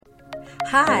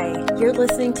Hi, you're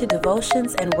listening to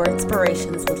Devotions and Word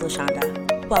Inspirations with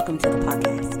LaShonda. Welcome to the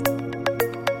podcast.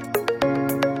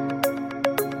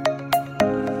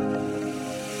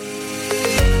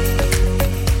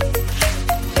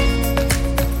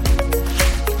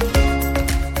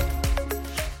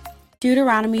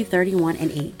 Deuteronomy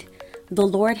 31:8. The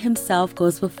Lord himself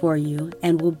goes before you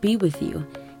and will be with you.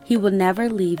 He will never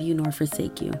leave you nor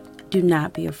forsake you. Do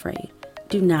not be afraid.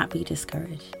 Do not be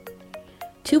discouraged.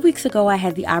 2 weeks ago, I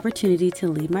had the opportunity to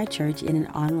lead my church in an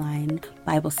online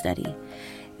Bible study.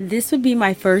 This would be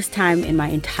my first time in my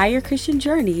entire Christian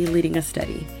journey leading a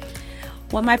study.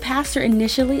 When my pastor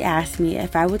initially asked me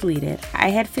if I would lead it, I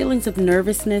had feelings of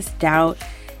nervousness, doubt,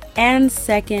 and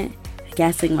second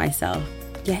guessing myself.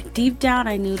 Yet deep down,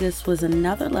 I knew this was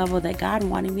another level that God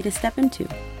wanted me to step into.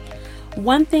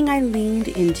 One thing I leaned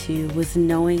into was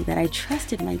knowing that I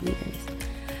trusted my leaders.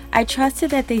 I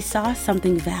trusted that they saw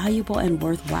something valuable and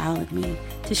worthwhile in me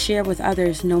to share with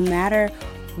others, no matter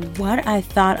what I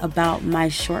thought about my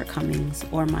shortcomings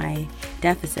or my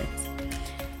deficits.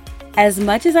 As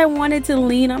much as I wanted to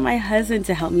lean on my husband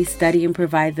to help me study and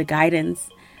provide the guidance,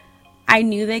 I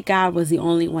knew that God was the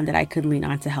only one that I could lean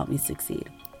on to help me succeed.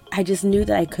 I just knew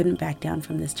that I couldn't back down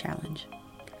from this challenge.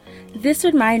 This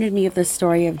reminded me of the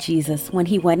story of Jesus when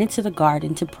he went into the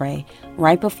garden to pray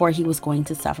right before he was going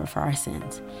to suffer for our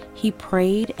sins. He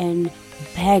prayed and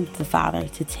begged the Father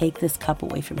to take this cup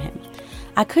away from him.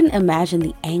 I couldn't imagine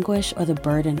the anguish or the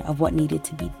burden of what needed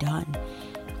to be done.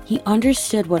 He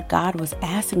understood what God was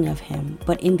asking of him,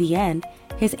 but in the end,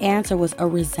 his answer was a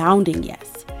resounding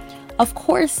yes. Of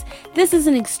course, this is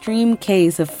an extreme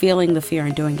case of feeling the fear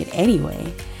and doing it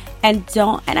anyway. And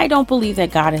I don't believe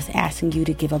that God is asking you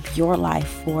to give up your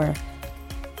life for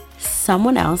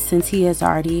someone else, since he has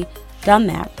already done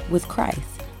that with Christ.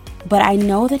 But I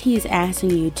know that he is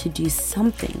asking you to do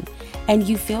something, and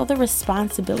you feel the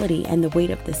responsibility and the weight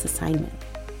of this assignment.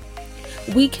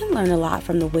 We can learn a lot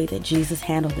from the way that Jesus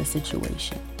handled this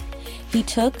situation. He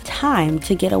took time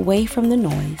to get away from the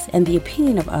noise and the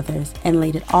opinion of others and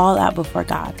laid it all out before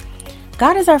God.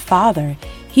 God is our Father.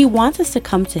 He wants us to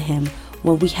come to him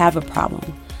when we have a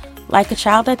problem. Like a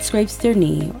child that scrapes their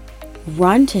knee,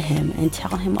 run to him and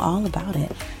tell him all about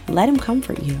it. Let him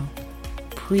comfort you.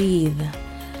 Breathe.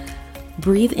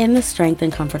 Breathe in the strength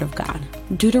and comfort of God.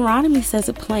 Deuteronomy says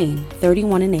it plain.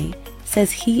 31:8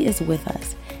 says he is with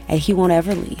us and he won't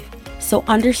ever leave. So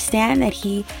understand that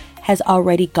he has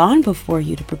already gone before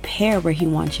you to prepare where he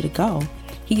wants you to go.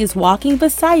 He is walking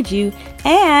beside you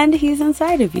and he's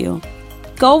inside of you.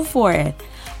 Go for it.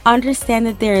 Understand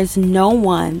that there is no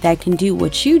one that can do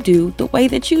what you do the way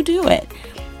that you do it.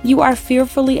 You are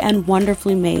fearfully and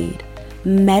wonderfully made.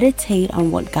 Meditate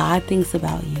on what God thinks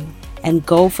about you and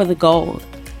go for the gold.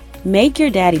 Make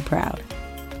your daddy proud.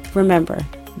 Remember,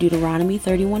 Deuteronomy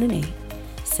 31:8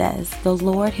 says, the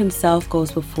Lord himself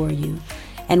goes before you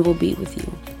and will be with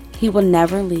you. He will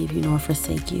never leave you nor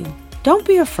forsake you. Don't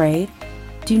be afraid.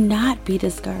 Do not be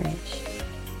discouraged.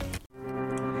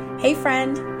 Hey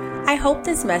friend, I hope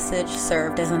this message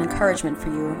served as an encouragement for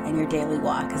you in your daily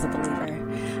walk as a believer.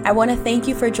 I want to thank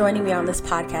you for joining me on this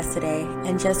podcast today,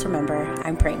 and just remember,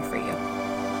 I'm praying for you.